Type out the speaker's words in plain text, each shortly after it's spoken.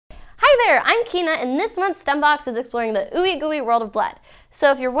Hey there, I'm Kina, and this month's STEM Box is exploring the ooey gooey world of blood. So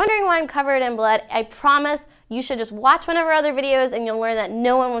if you're wondering why I'm covered in blood, I promise you should just watch one of our other videos and you'll learn that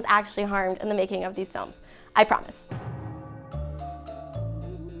no one was actually harmed in the making of these films. I promise.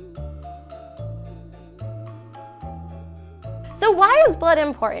 So why is blood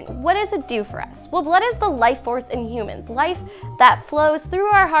important? What does it do for us? Well, blood is the life force in humans, life that flows through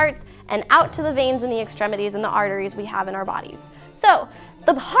our hearts and out to the veins and the extremities and the arteries we have in our bodies. So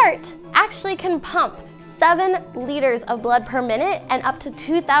the heart actually can pump 7 liters of blood per minute and up to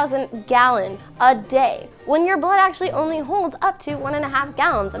 2,000 gallons a day, when your blood actually only holds up to 1.5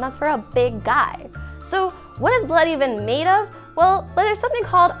 gallons, and that's for a big guy. So what is blood even made of? Well, there's something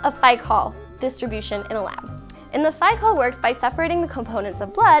called a phycol distribution in a lab. And the phycol works by separating the components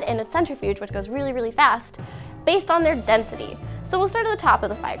of blood in a centrifuge, which goes really, really fast, based on their density. So we'll start at the top of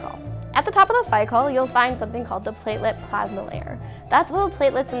the phycol. At the top of the phycol, you'll find something called the platelet plasma layer. That's the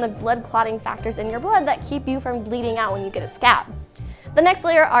platelets and the blood clotting factors in your blood that keep you from bleeding out when you get a scab. The next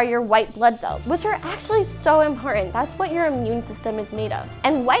layer are your white blood cells, which are actually so important. That's what your immune system is made of.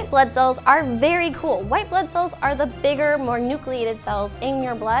 And white blood cells are very cool. White blood cells are the bigger, more nucleated cells in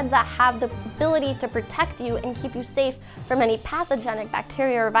your blood that have the ability to protect you and keep you safe from any pathogenic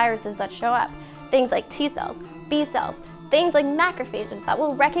bacteria or viruses that show up. Things like T cells, B cells, things like macrophages that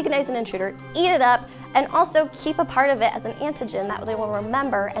will recognize an intruder, eat it up, and also keep a part of it as an antigen that they will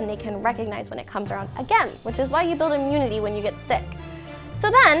remember and they can recognize when it comes around again, which is why you build immunity when you get sick. So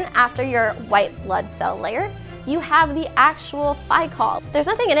then, after your white blood cell layer, you have the actual phycol. There's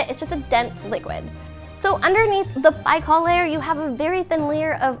nothing in it, it's just a dense liquid. So underneath the phycol layer, you have a very thin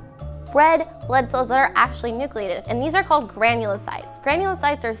layer of red blood cells that are actually nucleated, and these are called granulocytes.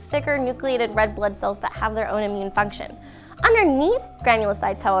 Granulocytes are thicker nucleated red blood cells that have their own immune function. Underneath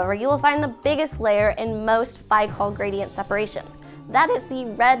granulocytes, however, you will find the biggest layer in most phycol gradient separation. That is the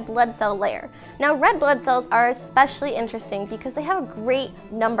red blood cell layer. Now, red blood cells are especially interesting because they have a great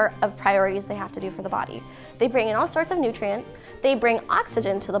number of priorities they have to do for the body. They bring in all sorts of nutrients, they bring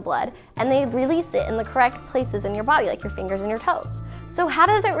oxygen to the blood, and they release it in the correct places in your body, like your fingers and your toes. So how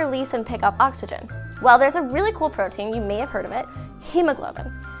does it release and pick up oxygen? Well, there's a really cool protein, you may have heard of it,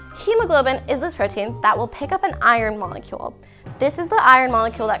 hemoglobin. Hemoglobin is this protein that will pick up an iron molecule. This is the iron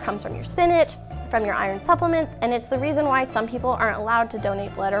molecule that comes from your spinach, from your iron supplements, and it's the reason why some people aren't allowed to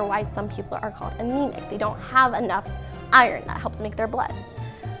donate blood or why some people are called anemic. They don't have enough iron that helps make their blood.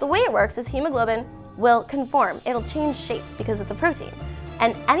 The way it works is hemoglobin will conform. It'll change shapes because it's a protein.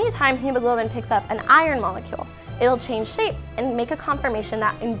 And anytime hemoglobin picks up an iron molecule, it'll change shapes and make a conformation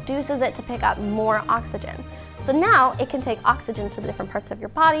that induces it to pick up more oxygen. So now it can take oxygen to the different parts of your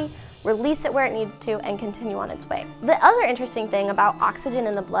body, release it where it needs to, and continue on its way. The other interesting thing about oxygen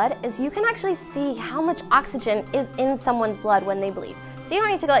in the blood is you can actually see how much oxygen is in someone's blood when they bleed. So you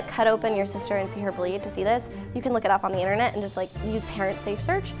don't need to go cut open your sister and see her bleed to see this. You can look it up on the internet and just use parent safe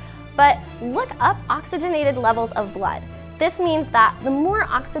search. But look up oxygenated levels of blood. This means that the more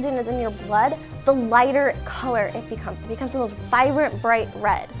oxygen is in your blood, the lighter color it becomes. It becomes the most vibrant, bright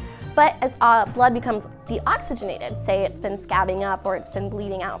red. But as blood becomes deoxygenated, say it's been scabbing up or it's been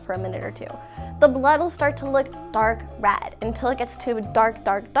bleeding out for a minute or two, the blood will start to look dark red until it gets to dark,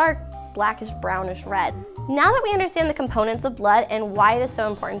 dark, dark, blackish, brownish red. Now that we understand the components of blood and why it is so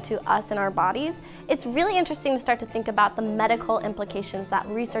important to us in our bodies, it's really interesting to start to think about the medical implications that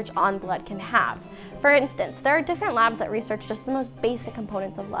research on blood can have. For instance, there are different labs that research just the most basic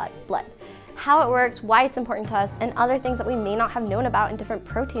components of blood. How it works, why it's important to us, and other things that we may not have known about in different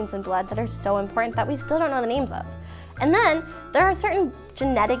proteins in blood that are so important that we still don't know the names of. And then there are certain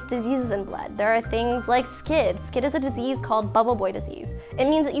genetic diseases in blood. There are things like SCID. SCID is a disease called bubble boy disease. It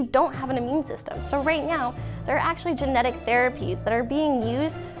means that you don't have an immune system. So right now, there are actually genetic therapies that are being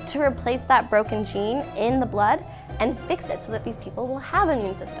used to replace that broken gene in the blood and fix it so that these people will have an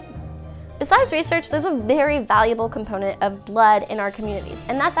immune system. Besides research, there's a very valuable component of blood in our communities,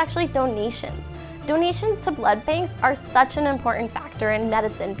 and that's actually donations. Donations to blood banks are such an important factor in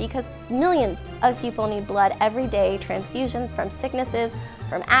medicine because millions of people need blood every day, transfusions from sicknesses,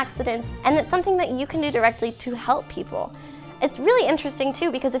 from accidents, and it's something that you can do directly to help people. It's really interesting too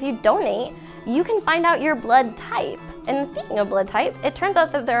because if you donate, you can find out your blood type. And speaking of blood type, it turns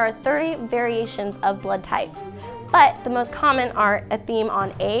out that there are 30 variations of blood types, but the most common are a theme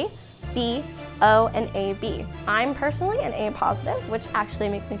on A, B, O, and AB. I'm personally an A positive, which actually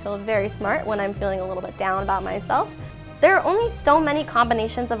makes me feel very smart when I'm feeling a little bit down about myself. There are only so many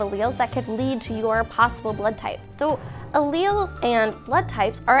combinations of alleles that could lead to your possible blood type. So alleles and blood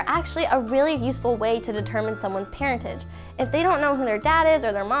types are actually a really useful way to determine someone's parentage. If they don't know who their dad is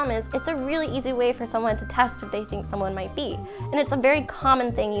or their mom is, it's a really easy way for someone to test if they think someone might be. And it's a very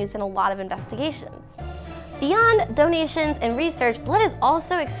common thing used in a lot of investigations. Beyond donations and research, blood is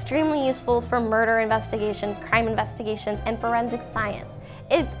also extremely useful for murder investigations, crime investigations, and forensic science.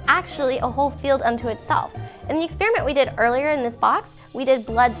 It's actually a whole field unto itself. In the experiment we did earlier in this box, we did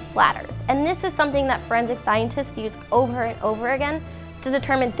blood splatters. And this is something that forensic scientists use over and over again to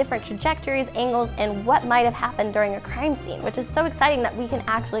determine different trajectories, angles, and what might have happened during a crime scene, which is so exciting that we can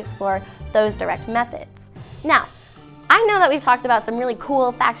actually explore those direct methods. Now, I know that we've talked about some really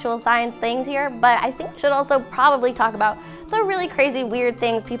cool factual science things here, but I think we should also probably talk about the really crazy, weird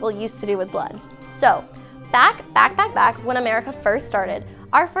things people used to do with blood. So, back when America first started,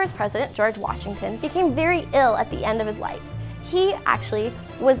 our first president, George Washington, became very ill at the end of his life. He actually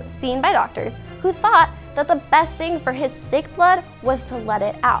was seen by doctors who thought that the best thing for his sick blood was to let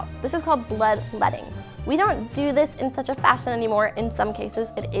it out. This is called bloodletting. We don't do this in such a fashion anymore. In some cases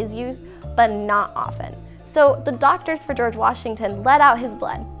it is used, but not often. So the doctors for George Washington let out his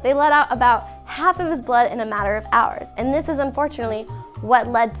blood. They let out about half of his blood in a matter of hours, and this is unfortunately what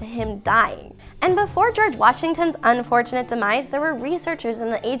led to him dying. And before George Washington's unfortunate demise, there were researchers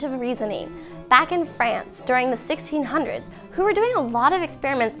in the Age of Reasoning back in France during the 1600s who were doing a lot of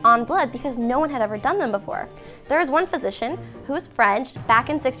experiments on blood because no one had ever done them before. There was one physician who was French back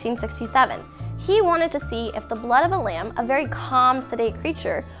in 1667. He wanted to see if the blood of a lamb, a very calm, sedate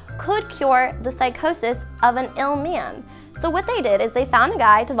creature, could cure the psychosis of an ill man. So what they did is they found a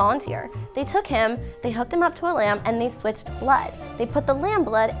guy to volunteer. They took him, they hooked him up to a lamb, and they switched blood. They put the lamb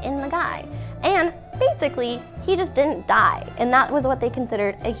blood in the guy. And basically, he just didn't die. And that was what they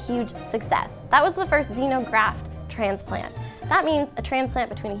considered a huge success. That was the first xenograft transplant. That means a transplant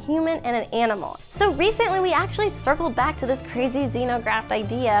between a human and an animal. So recently we actually circled back to this crazy xenograft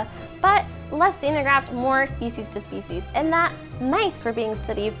idea, but less xenograft, more species to species, and that mice were being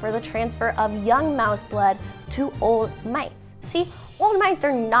studied for the transfer of young mouse blood to old mice. See, old mice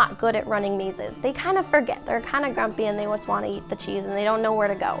are not good at running mazes. They kind of forget, they're kind of grumpy, and they just want to eat the cheese and they don't know where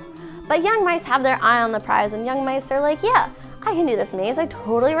to go. But young mice have their eye on the prize, and young mice are like, yeah, I can do this maze, I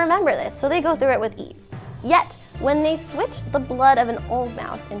totally remember this, so they go through it with ease. Yet, when they switched the blood of an old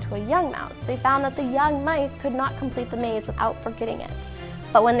mouse into a young mouse, they found that the young mice could not complete the maze without forgetting it.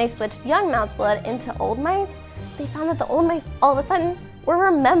 But when they switched young mouse blood into old mice, they found that the old mice all of a sudden were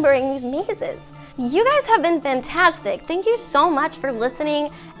remembering these mazes. You guys have been fantastic. Thank you so much for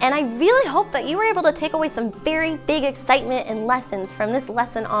listening, and I really hope that you were able to take away some very big excitement and lessons from this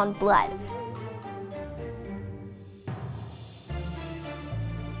lesson on blood.